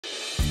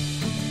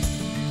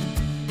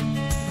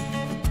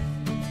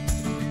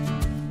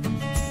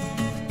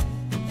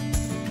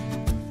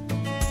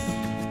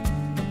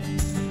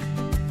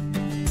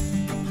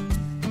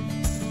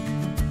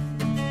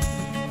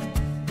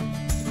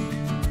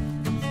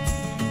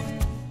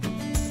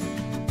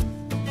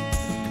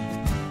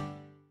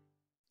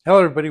Hello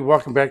everybody,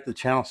 welcome back to the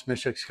channel.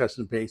 Smichek's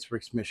Custom Baits.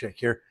 Rick Smichek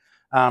here.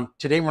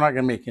 Today we're not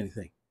going to make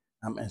anything.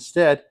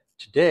 Instead,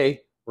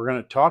 today we're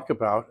going to talk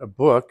about a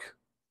book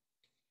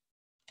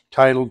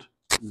titled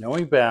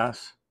Knowing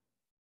Bass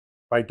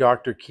by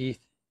Dr.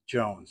 Keith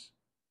Jones.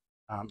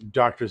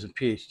 Doctor is a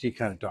PhD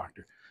kind of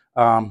doctor.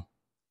 It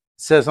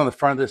says on the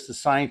front of this, the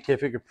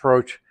scientific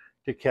approach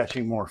to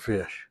catching more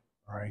fish.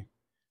 All right.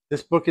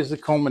 This book is the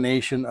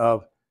culmination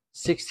of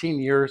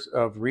 16 years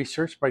of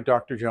research by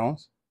Dr.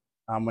 Jones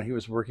when he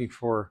was working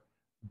for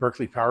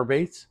Berkeley Power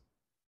Baits.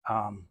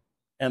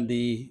 And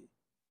the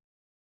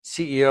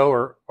CEO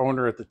or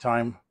owner at the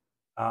time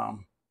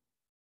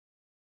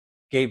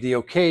gave the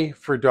okay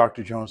for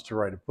Dr. Jones to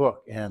write a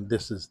book, and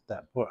this is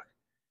that book.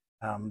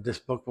 This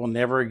book will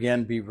never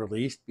again be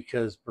released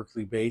because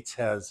Berkeley Baits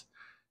has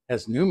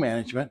new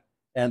management,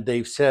 and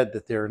they've said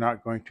that they're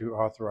not going to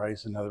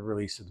authorize another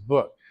release of the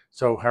book.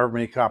 So however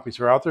many copies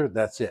are out there,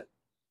 that's it.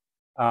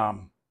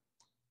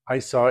 I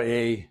saw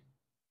a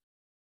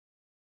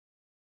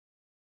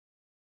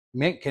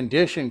mint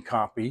condition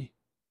copy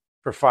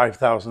for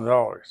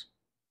 $5,000.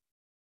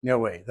 No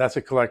way, that's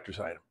a collector's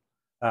item.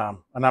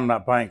 And I'm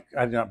not buying.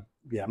 I'm not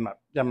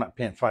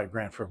paying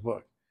 $5,000 for a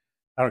book.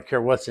 I don't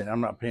care what's in it.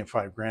 I'm not paying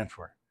 $5,000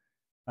 for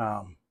it.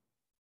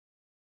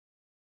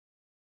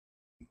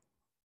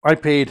 I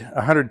paid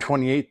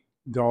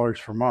 $128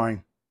 for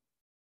mine,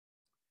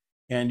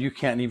 and you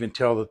can't even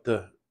tell that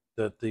the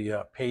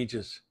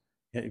pages,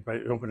 if I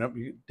open up,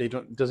 they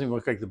don't. It doesn't even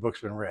look like the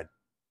book's been read.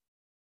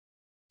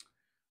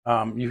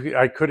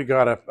 I could have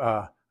got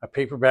a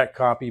paperback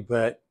copy,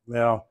 but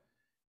well,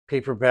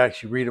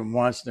 paperbacks, you read them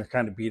once and they're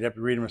kind of beat up.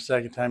 You read them a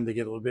second time, they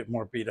get a little bit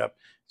more beat up.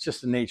 It's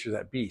just the nature of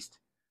that beast.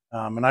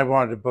 And I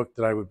wanted a book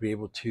that I would be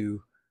able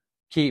to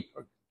keep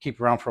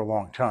around for a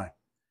long time.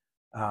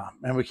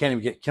 And we can't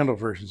even get Kindle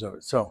versions of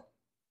it. So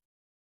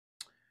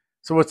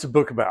what's the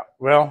book about?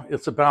 Well,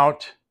 it's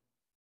about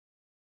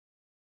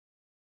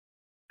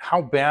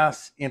how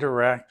bass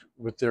interact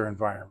with their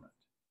environment.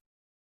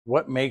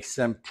 What makes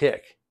them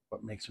tick?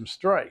 What makes them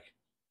strike?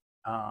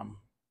 How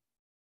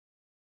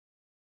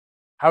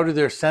do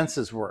their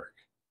senses work?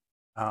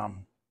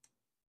 And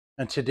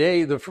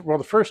today, the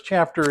first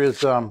chapter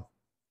is, that's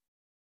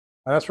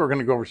what we're going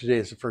to go over today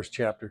is the first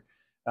chapter.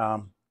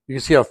 You can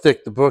see how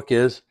thick the book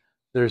is.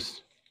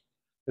 There's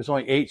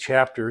only 8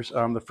 chapters.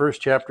 The first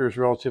chapter is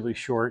relatively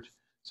short,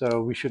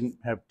 so we shouldn't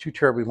have too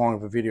terribly long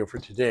of a video for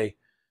today.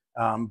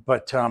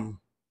 But the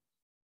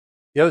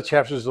other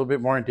chapters is a little bit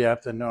more in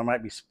depth, and I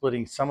might be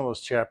splitting some of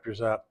those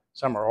chapters up,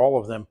 some or all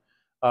of them,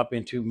 up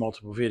into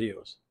multiple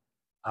videos.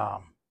 So I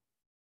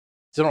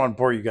don't want to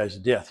bore you guys to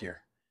death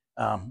here.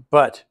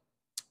 But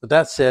with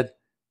that said,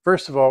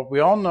 first of all, we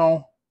all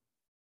know,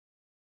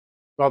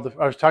 well,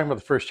 I was talking about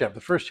the first chapter.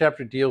 The first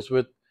chapter deals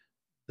with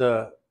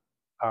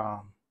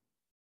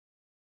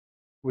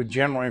with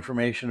general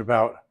information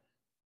about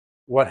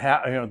what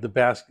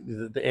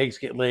the eggs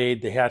get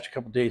laid, they hatch a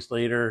couple days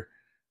later,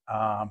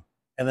 and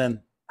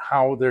then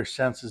how their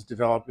senses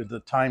develop, in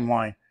the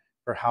timeline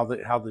for how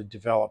they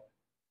develop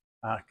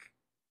as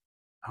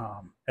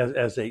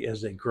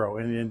they grow,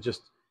 and in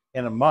just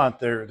in a month,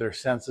 their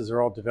senses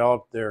are all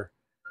developed. They're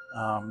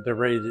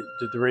ready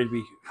to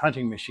be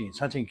hunting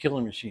machines,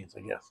 killing machines,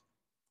 I guess.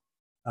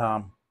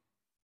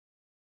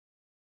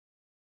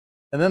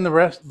 And then the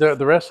rest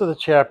of the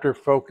chapter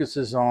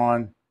focuses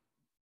on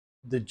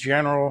the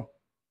general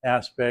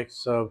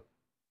aspects of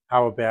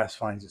how a bass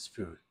finds its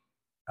food.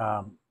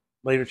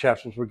 Later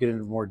chapters we'll get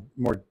into more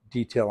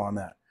detail on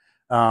that.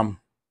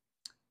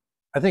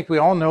 I think we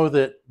all know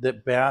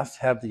that bass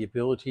have the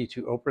ability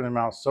to open their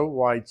mouth so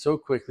wide so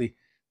quickly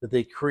that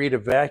they create a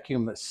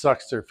vacuum that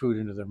sucks their food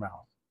into their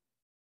mouth.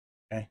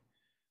 Okay,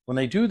 when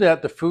they do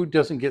that, the food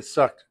doesn't get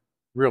sucked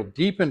real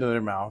deep into their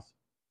mouth,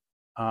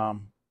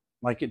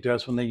 like it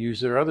does when they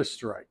use their other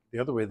strike, the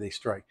other way they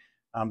strike.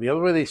 The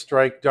other way they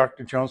strike,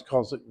 Dr. Jones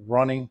calls it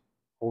running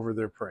over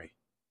their prey.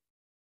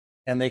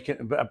 And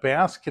a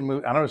bass can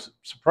move, I was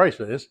surprised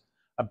by this,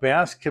 a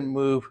bass can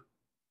move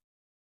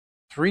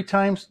 3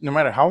 times, no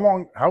matter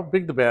how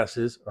big the bass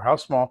is or how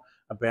small,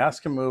 a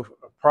bass can move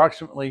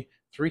approximately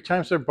 3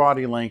 times their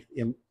body length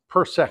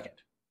per second.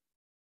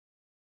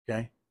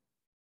 Okay?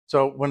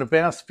 So when a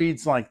bass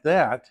feeds like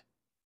that,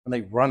 when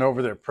they run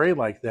over their prey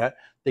like that,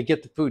 they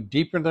get the food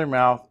deeper in their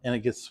mouth and it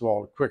gets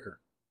swallowed quicker.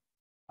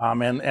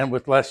 And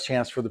with less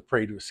chance for the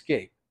prey to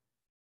escape.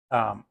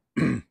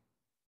 And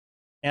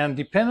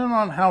depending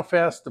on how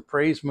fast the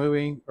prey is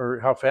moving,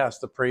 or how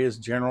fast the prey is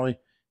generally,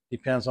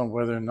 depends on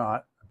whether or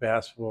not a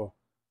bass will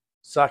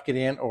suck it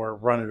in or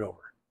run it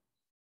over.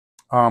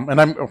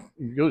 And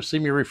you'll see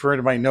me referring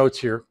to my notes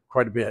here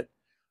quite a bit,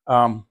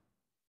 because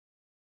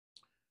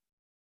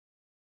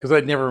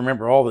I'd never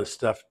remember all this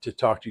stuff to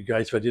talk to you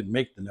guys if I didn't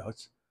make the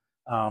notes.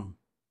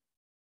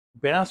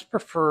 Bass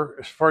prefer,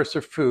 as far as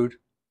their food,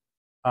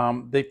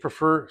 they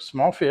prefer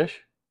small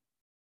fish,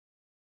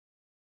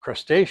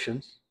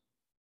 crustaceans,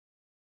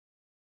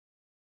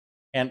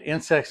 and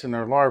insects and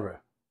their larvae,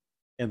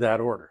 in that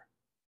order.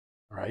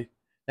 All right.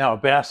 Now, a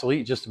bass will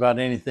eat just about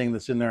anything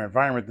that's in their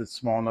environment that's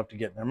small enough to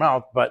get in their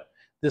mouth, but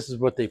this is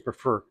what they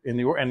prefer in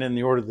the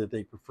order that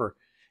they prefer.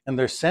 And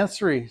their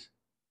sensory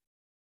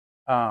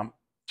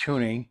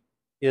tuning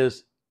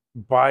is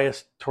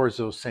biased towards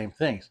those same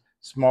things: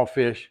 small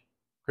fish,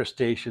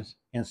 crustaceans,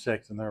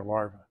 insects, and their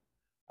larvae.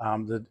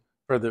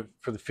 For the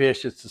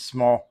fish, it's the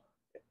small.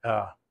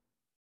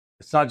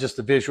 It's not just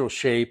the visual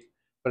shape,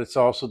 but it's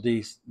also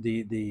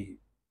the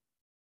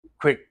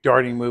quick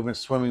darting movements,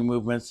 swimming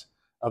movements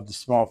of the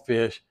small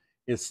fish.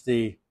 It's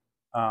the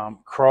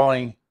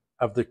crawling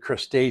of the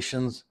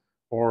crustaceans,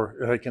 or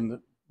like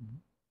in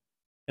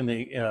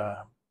the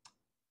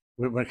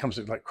when it comes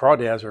to like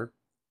crawdads or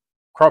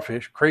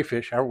crawfish,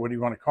 crayfish, what do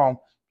you want to call them?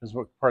 Depends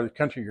what part of the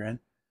country you're in.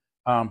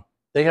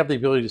 They have the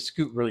ability to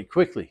scoot really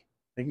quickly.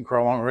 They can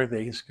crawl along, or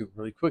they can scoot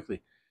really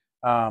quickly.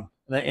 And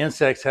the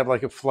insects have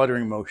like a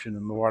fluttering motion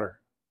in the water.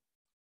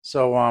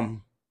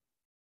 So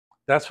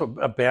that's what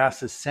a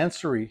bass's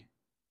sensory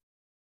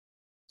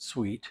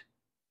suite,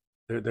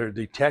 their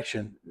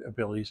detection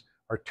abilities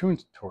are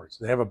tuned towards.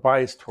 They have a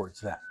bias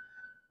towards that.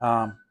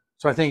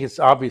 So I think it's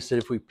obvious that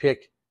if we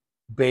pick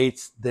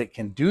baits that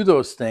can do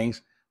those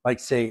things, like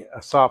say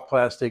a soft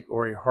plastic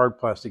or a hard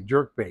plastic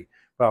jerk bait,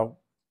 well,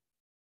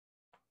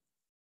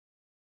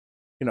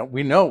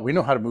 we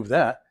know how to move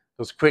that.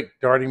 Those quick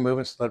darting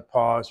movements, let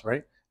pause,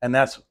 right? And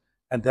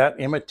that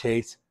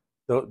imitates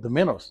the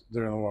minnows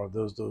that are in the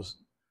water.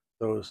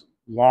 Those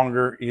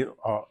longer,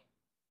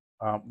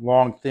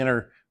 long,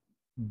 thinner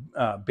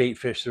bait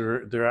fish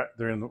that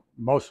they're in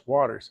most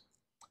waters.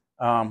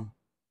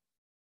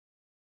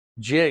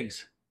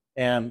 Jigs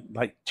and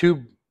like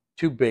tube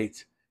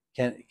baits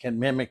can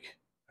mimic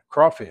a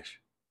crawfish.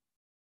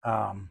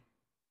 And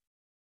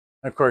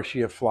of course,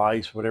 you have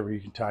flies, whatever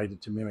you can tie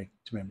to mimic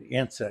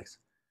insects.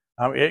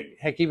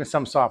 Heck, even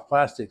some soft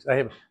plastics. I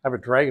have a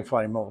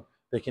dragonfly mold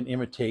that can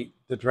imitate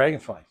the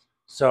dragonflies.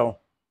 So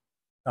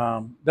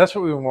that's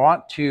what we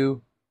want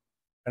to.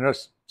 I know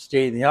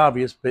stating the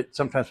obvious, but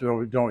sometimes we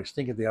don't always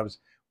think of the obvious.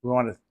 We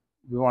want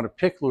to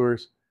pick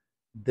lures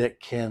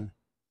that can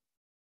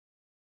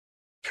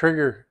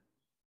trigger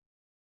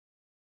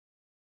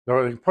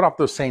or put off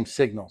those same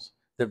signals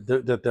that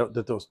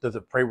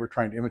the prey we're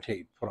trying to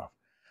imitate put off.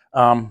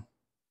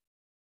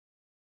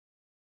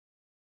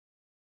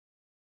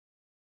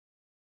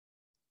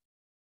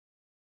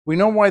 We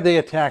know why they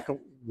attack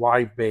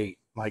live bait,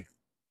 like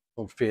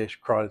little fish,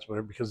 crawdads,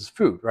 whatever, because it's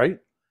food, right?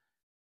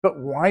 But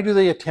why do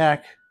they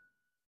attack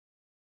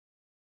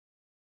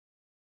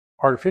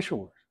artificial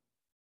lures?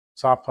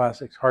 Soft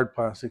plastics, hard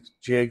plastics,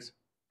 jigs,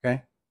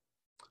 okay?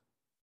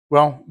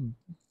 Well,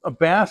 a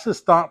bass's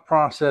thought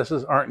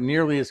processes aren't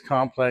nearly as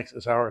complex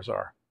as ours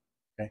are,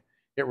 okay?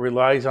 It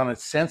relies on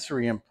its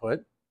sensory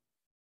input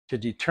to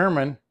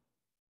determine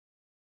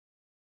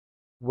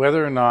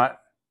whether or not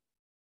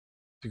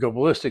to go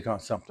ballistic on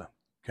something,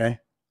 okay?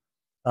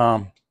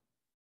 And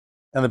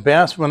the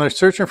bass, when they're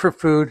searching for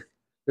food,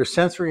 their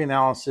sensory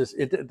analysis,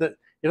 it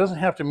doesn't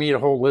have to meet a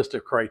whole list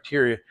of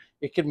criteria.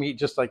 It can meet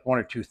just like one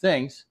or two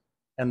things,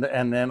 and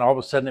then all of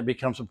a sudden it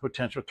becomes a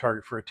potential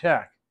target for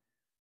attack.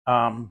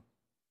 I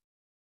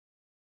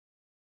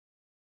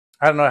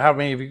don't know how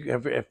many of you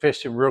have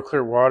fished in real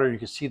clear water. You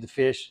can see the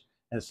fish,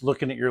 and it's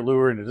looking at your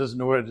lure, and it doesn't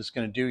know what it's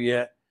going to do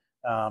yet.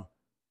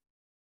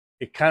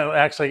 It kind of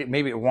acts like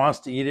maybe it wants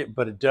to eat it,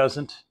 but it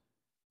doesn't.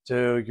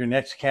 So your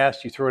next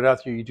cast, you throw it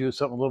out there, you do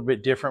something a little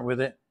bit different with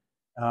it.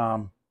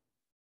 And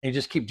you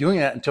just keep doing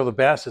that until the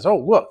bass says, oh,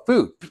 look,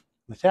 food, and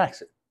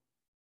attacks it.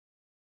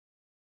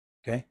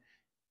 Okay.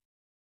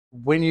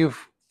 When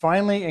you've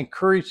finally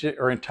encouraged it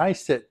or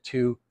enticed it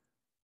to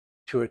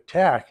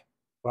attack,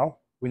 well,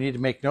 we need to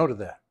make note of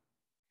that.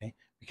 Okay.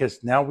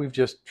 Because now we've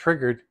just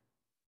triggered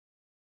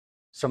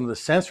some of the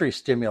sensory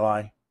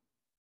stimuli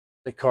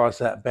that cause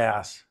that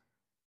bass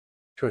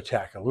to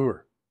attack a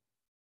lure.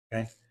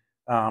 Okay.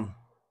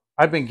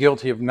 I've been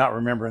guilty of not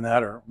remembering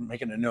that or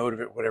making a note of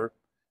it, whatever.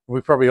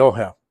 We probably all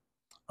have.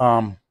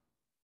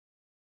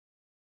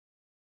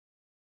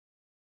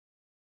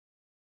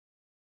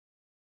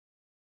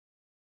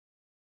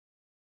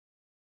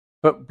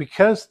 But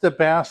because the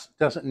bass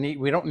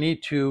we don't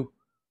need to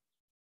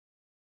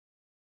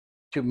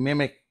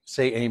mimic,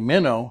 say, a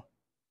minnow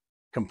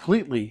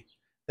completely.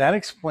 That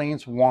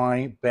explains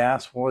why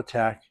bass will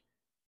attack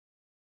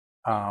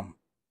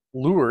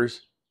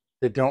lures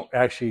that don't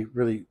actually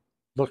really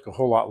look a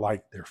whole lot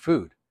like their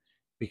food,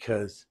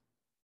 because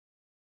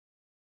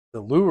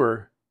the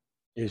lure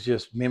is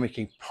just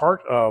mimicking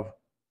part of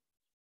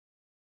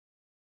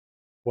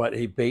what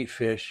a bait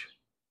fish,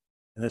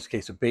 in this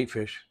case a bait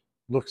fish,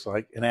 looks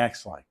like and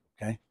acts like.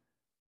 Okay,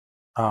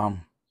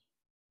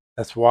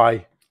 that's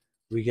why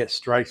we get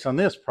strikes on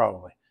this.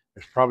 Probably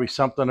there's probably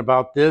something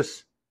about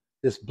this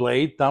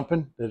blade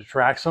thumping that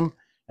attracts them,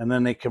 and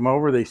then they come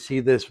over, they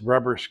see this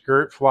rubber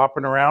skirt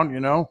flopping around,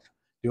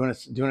 doing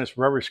this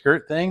rubber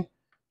skirt thing,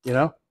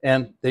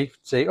 and they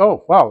say,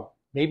 oh wow,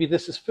 maybe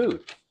this is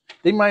food.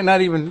 They might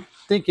not even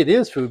think it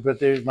is food, but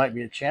there might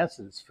be a chance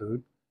that it's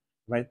food.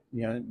 There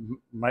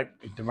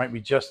might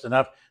be just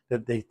enough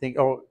that they think,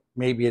 oh,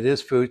 maybe it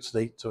is food, so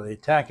they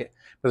attack it.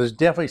 But there's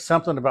definitely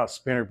something about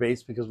spinner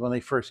baits, because when they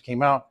first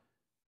came out,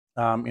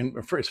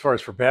 as far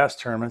as for bass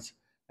tournaments,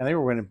 and they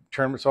were winning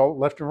tournaments all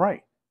left and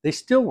right. They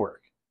still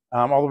work,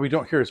 although we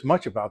don't hear as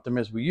much about them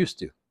as we used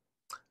to.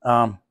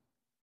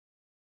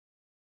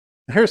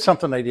 Here's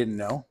something I didn't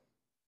know.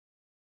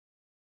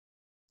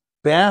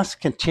 Bass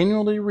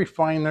continually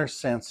refine their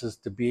senses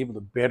to be able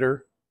to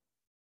better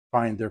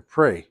find their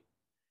prey.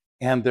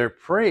 And their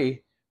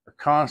prey are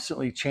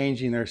constantly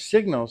changing their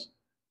signals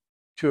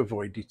to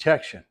avoid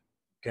detection.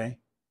 Okay?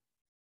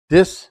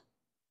 This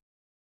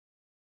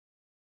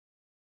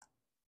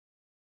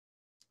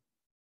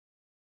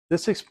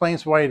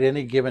explains why at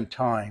any given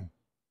time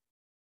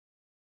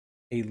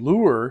a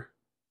lure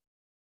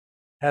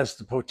has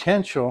the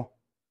potential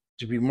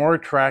to be more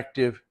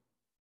attractive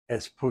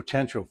as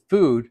potential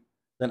food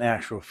than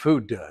actual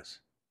food does.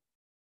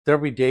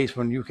 There'll be days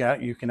when you can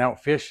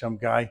outfish some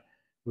guy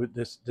with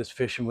this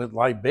fishing with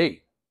live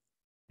bait,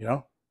 you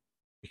know,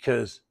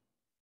 because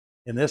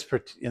in this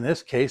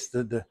case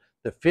the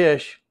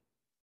fish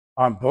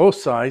on both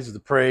sides, the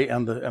prey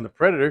and the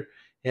predator,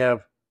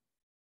 have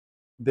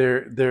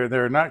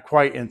they're not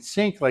quite in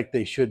sync like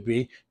they should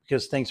be,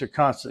 because things are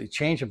constantly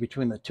changing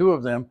between the two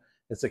of them.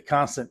 It's a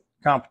constant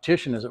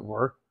competition, as it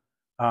were.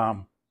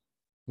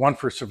 One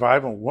for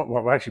survival,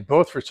 well, actually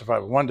both for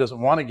survival. One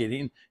doesn't want to get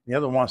eaten, the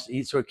other wants to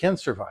eat so it can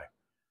survive.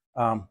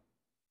 But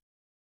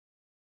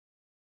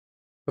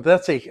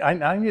that's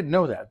I need to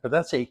know that, but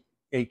that's a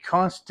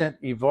constant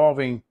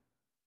evolving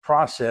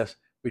process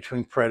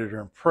between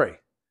predator and prey.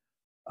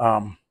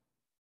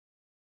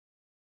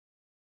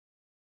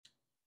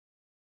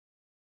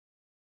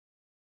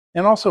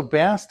 And also,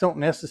 bass don't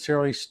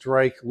necessarily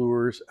strike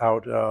lures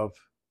out of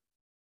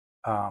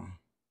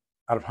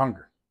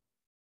hunger.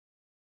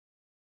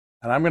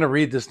 And I'm going to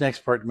read this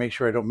next part to make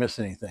sure I don't miss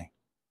anything.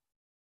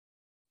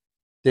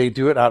 They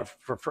do it out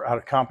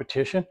of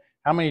competition.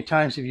 How many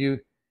times have you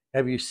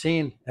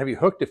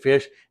hooked a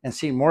fish and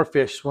seen more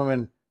fish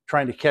swimming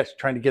trying to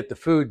get the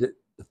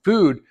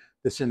food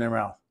that's in their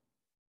mouth?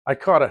 I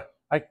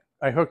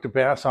hooked a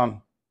bass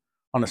on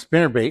a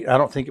spinnerbait. I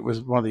don't think it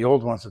was one of the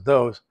old ones of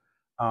those.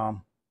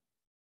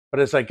 But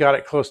as I got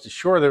it close to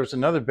shore, there was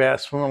another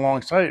bass swimming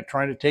alongside it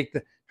trying to take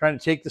the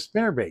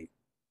spinnerbait.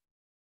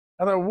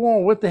 I thought, whoa,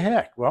 what the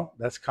heck? Well,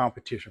 that's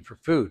competition for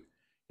food.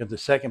 If the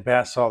second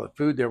bass saw the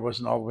food there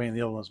wasn't all the way in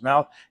the other one's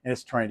mouth, and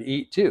it's trying to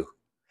eat too.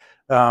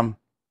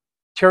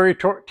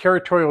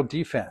 Territorial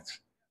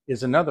defense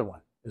is another one.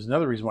 There's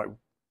another reason why.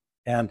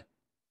 And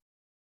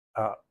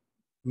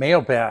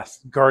male bass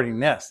guarding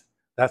nests,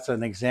 that's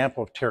an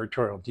example of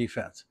territorial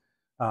defense.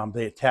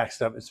 They attack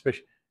stuff,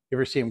 especially, you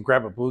ever see them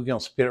grab a bluegill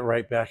and spit it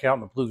right back out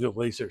and the bluegill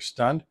lays there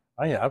stunned?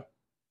 I have.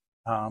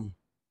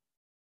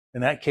 In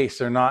that case,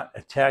 they're not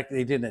attacked.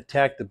 They didn't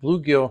attack the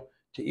bluegill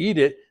to eat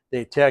it. They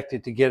attacked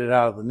it to get it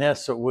out of the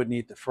nest so it wouldn't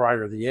eat the fry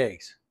or the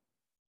eggs.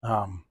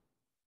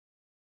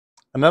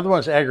 Another one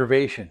is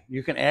aggravation.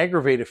 You can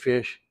aggravate a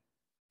fish,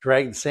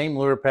 drag the same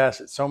lure past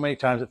it so many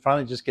times it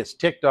finally just gets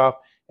ticked off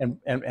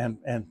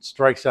and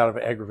strikes out of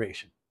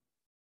aggravation.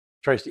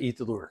 Tries to eat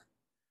the lure.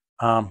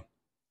 A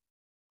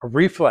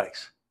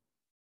reflex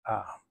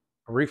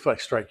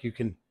strike. You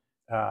can,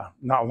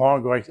 not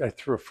long ago, I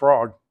threw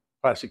a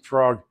plastic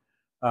frog,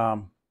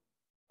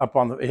 up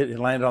on it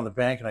landed on the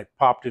bank, and I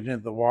popped it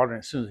into the water, and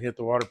as soon as it hit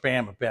the water,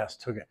 bam, a bass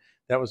took it.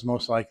 That was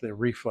most likely a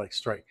reflex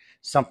strike.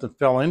 Something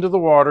fell into the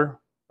water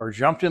or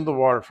jumped into the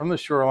water from the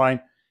shoreline,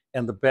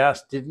 and the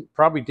bass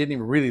probably didn't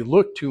even really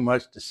look too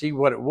much to see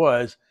what it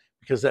was,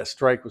 because that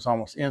strike was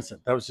almost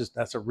instant.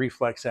 That's a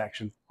reflex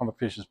action on the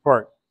fish's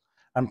part.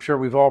 I'm sure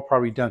we've all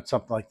probably done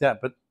something like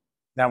that, but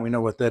now we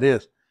know what that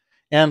is.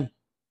 And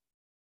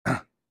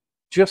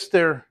just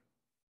a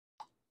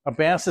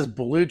bass's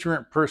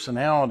belligerent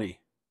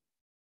personality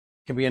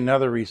can be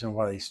another reason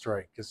why they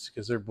strike,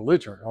 because they're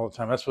belligerent all the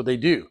time. That's what they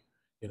do,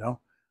 you know.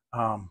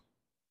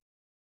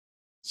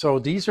 So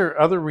these are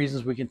other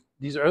reasons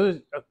these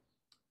are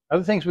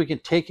other things we can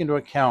take into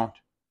account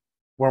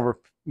when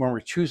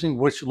we're choosing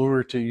which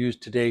lure to use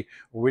today,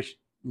 or which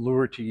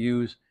lure to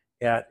use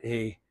at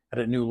a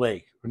new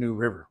lake or new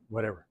river,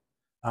 whatever.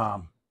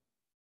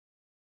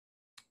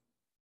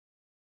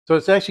 So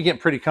it's actually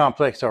getting pretty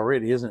complex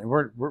already, isn't it?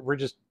 We're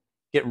just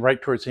getting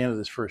right towards the end of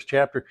this first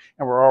chapter,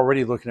 and we're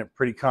already looking at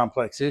pretty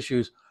complex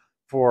issues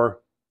for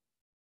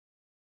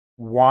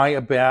why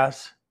a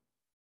bass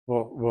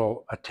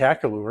will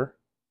attack a lure,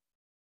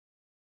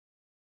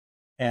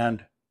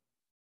 and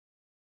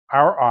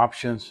our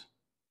options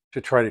to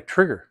try to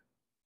trigger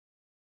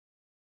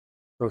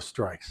those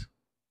strikes.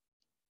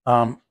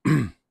 But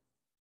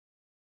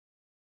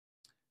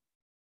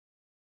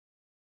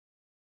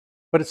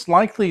it's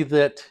likely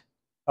that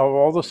of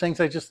all those things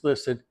I just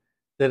listed,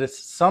 that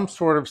it's some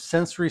sort of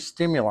sensory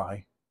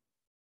stimuli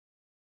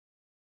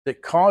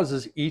that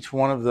causes each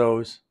one of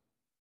those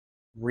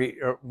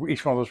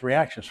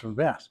reactions from the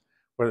bass,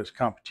 whether it's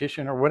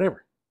competition or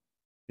whatever.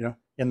 You know,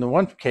 in the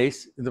one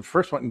case, the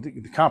first one,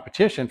 the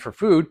competition for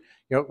food,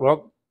 you know,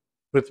 well,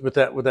 with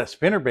that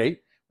spinnerbait,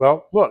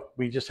 Well, look,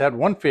 we just had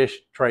one fish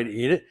try to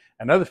eat it.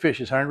 Another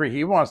fish is hungry.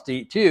 He wants to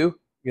eat too,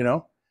 you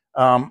know.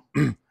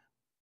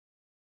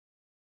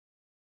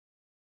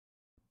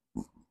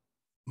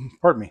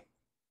 Pardon me.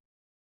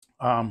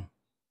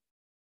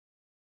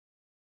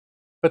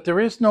 But there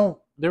is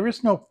no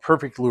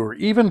perfect lure.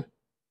 Even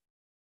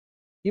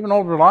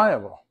Old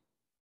Reliable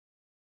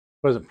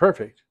wasn't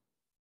perfect.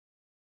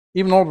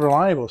 Even Old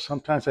Reliable,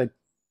 sometimes I'd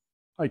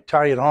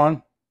tie it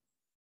on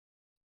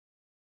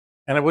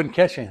and I wouldn't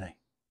catch anything.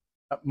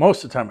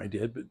 Most of the time I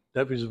did, but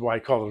that was why I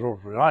called it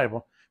Old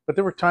Reliable. But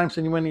there were times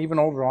when even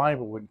Old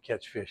Reliable wouldn't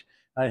catch fish.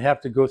 I'd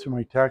have to go through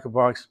my tackle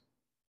box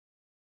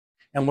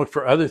and look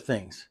for other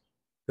things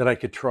that I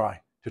could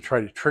try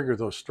to trigger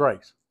those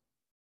strikes.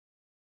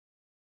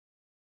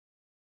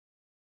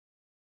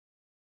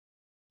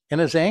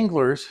 And as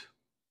anglers,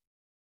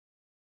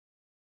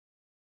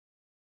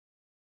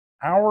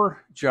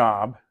 our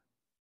job,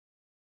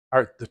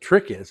 the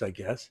trick is, I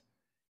guess,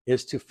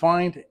 is to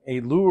find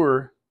a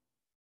lure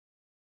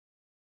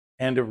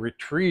and a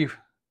retrieve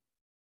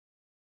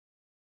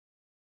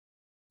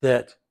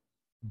that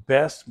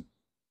best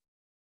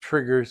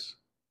triggers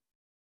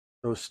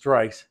those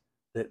strikes,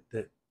 that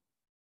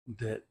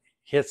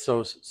hits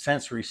those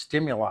sensory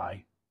stimuli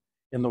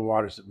in the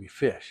waters that we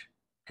fish.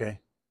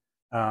 Okay.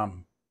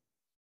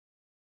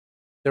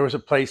 There was a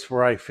place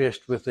where I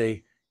fished with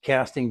a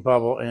casting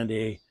bubble and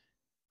a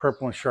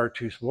purple and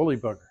chartreuse woolly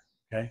bugger.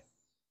 Okay.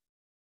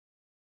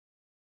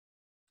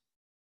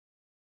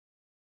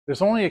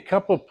 There's only a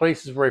couple of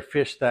places where I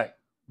fished that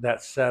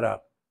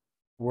setup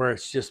where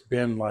it's just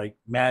been like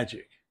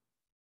magic.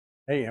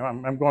 Hey,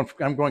 I'm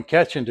going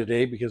catching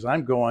today because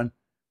I'm going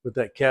with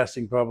that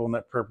casting bubble and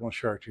that purple and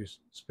chartreuse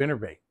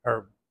spinnerbait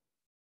or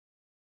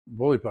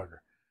woolly bugger.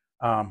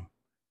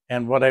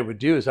 And what I would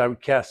do is I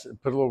would put a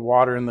little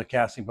water in the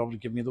casting bubble to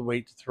give me the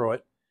weight to throw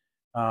it.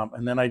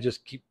 And then I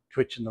just keep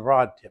twitching the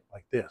rod tip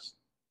like this,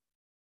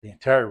 the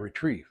entire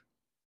retrieve.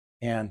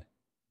 And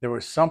there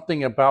was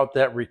something about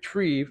that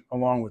retrieve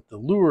along with the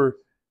lure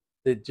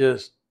that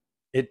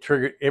it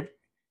triggered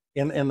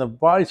in the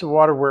bodies of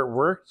water where it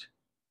worked.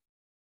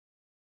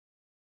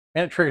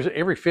 And it triggers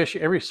every fish,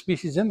 every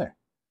species in there.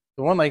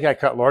 The one like I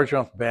caught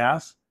largemouth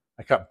bass,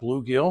 I caught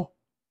bluegill.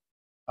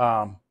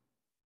 I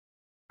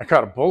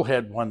caught a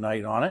bullhead one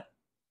night on it.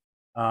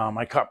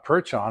 I caught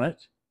perch on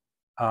it.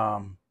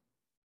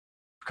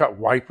 Caught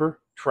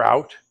wiper,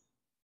 trout,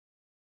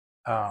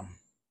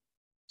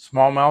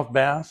 smallmouth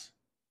bass,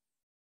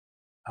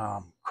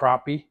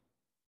 crappie.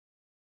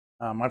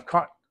 I've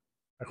caught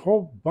a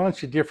whole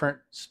bunch of different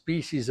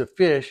species of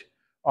fish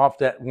off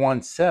that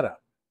one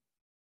setup.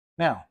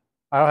 Now,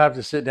 I'll have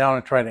to sit down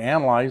and try to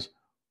analyze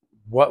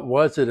what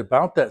was it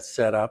about that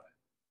setup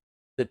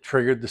that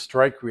triggered the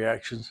strike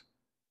reactions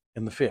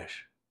in the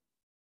fish,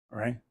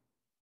 right?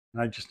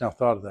 And I just now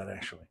thought of that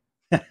actually.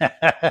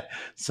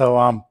 So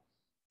I'm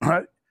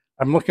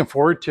looking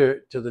forward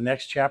to the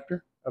next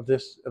chapter of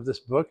this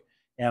book,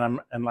 and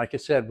like I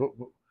said,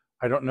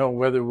 I don't know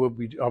whether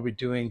I'll be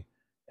doing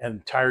an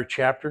entire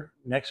chapter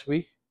next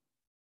week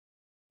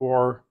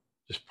or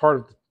just part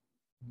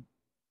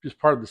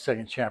of the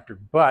second chapter,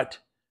 but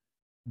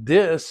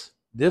this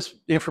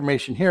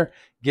information here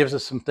gives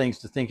us some things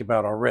to think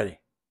about already.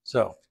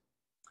 So,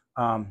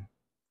 and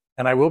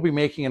I will be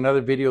making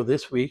another video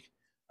this week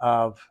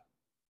of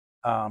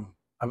I'll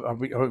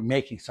be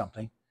making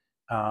something,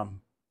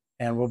 and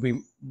I'll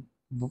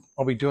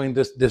be doing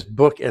this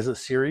book as a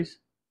series.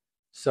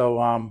 So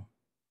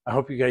I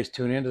hope you guys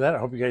tune into that. I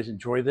hope you guys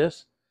enjoy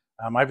this.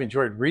 I've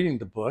enjoyed reading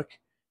the book,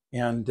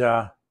 and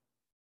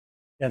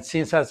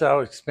seeing as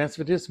how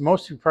expensive it is,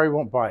 most of you probably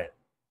won't buy it.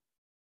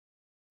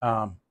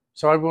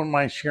 So I wouldn't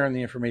mind sharing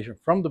the information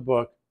from the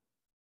book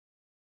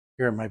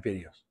here in my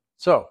videos.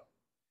 So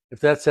if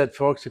that said,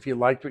 folks, if you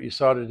liked what you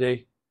saw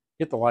today,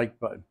 hit the like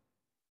button.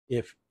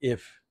 If you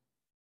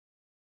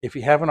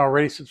haven't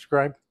already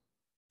subscribed,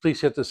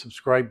 please hit the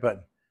subscribe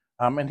button,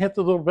 and hit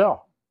the little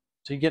bell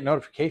so you get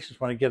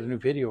notifications when I get a new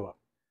video up.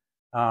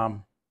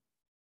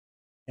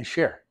 And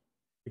share.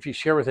 If you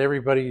share with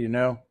everybody you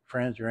know,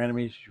 friends, your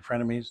enemies, your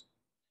frenemies,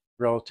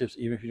 relatives,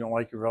 even if you don't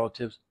like your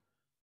relatives,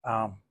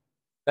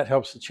 that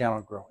helps the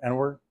channel grow. And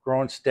we're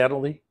growing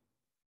steadily.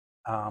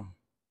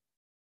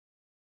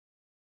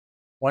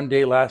 One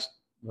day was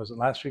it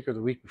last week or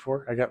the week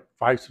before? I got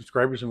 5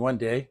 subscribers in one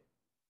day.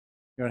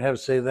 You want to have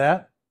to say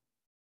that?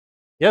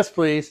 Yes,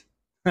 please.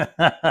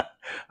 But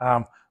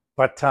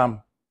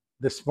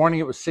this morning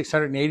it was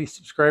 680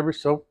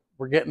 subscribers, so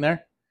we're getting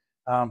there,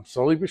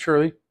 slowly but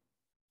surely.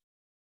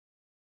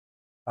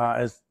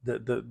 As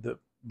the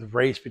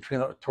race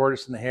between the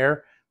tortoise and the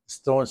hare,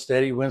 slow and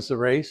steady wins the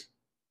race.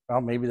 Well,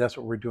 maybe that's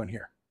what we're doing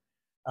here.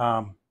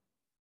 But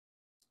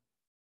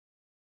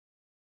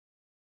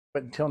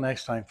until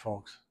next time,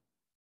 folks,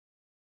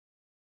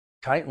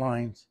 tight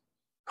lines,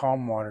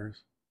 calm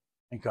waters,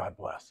 and God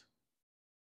bless.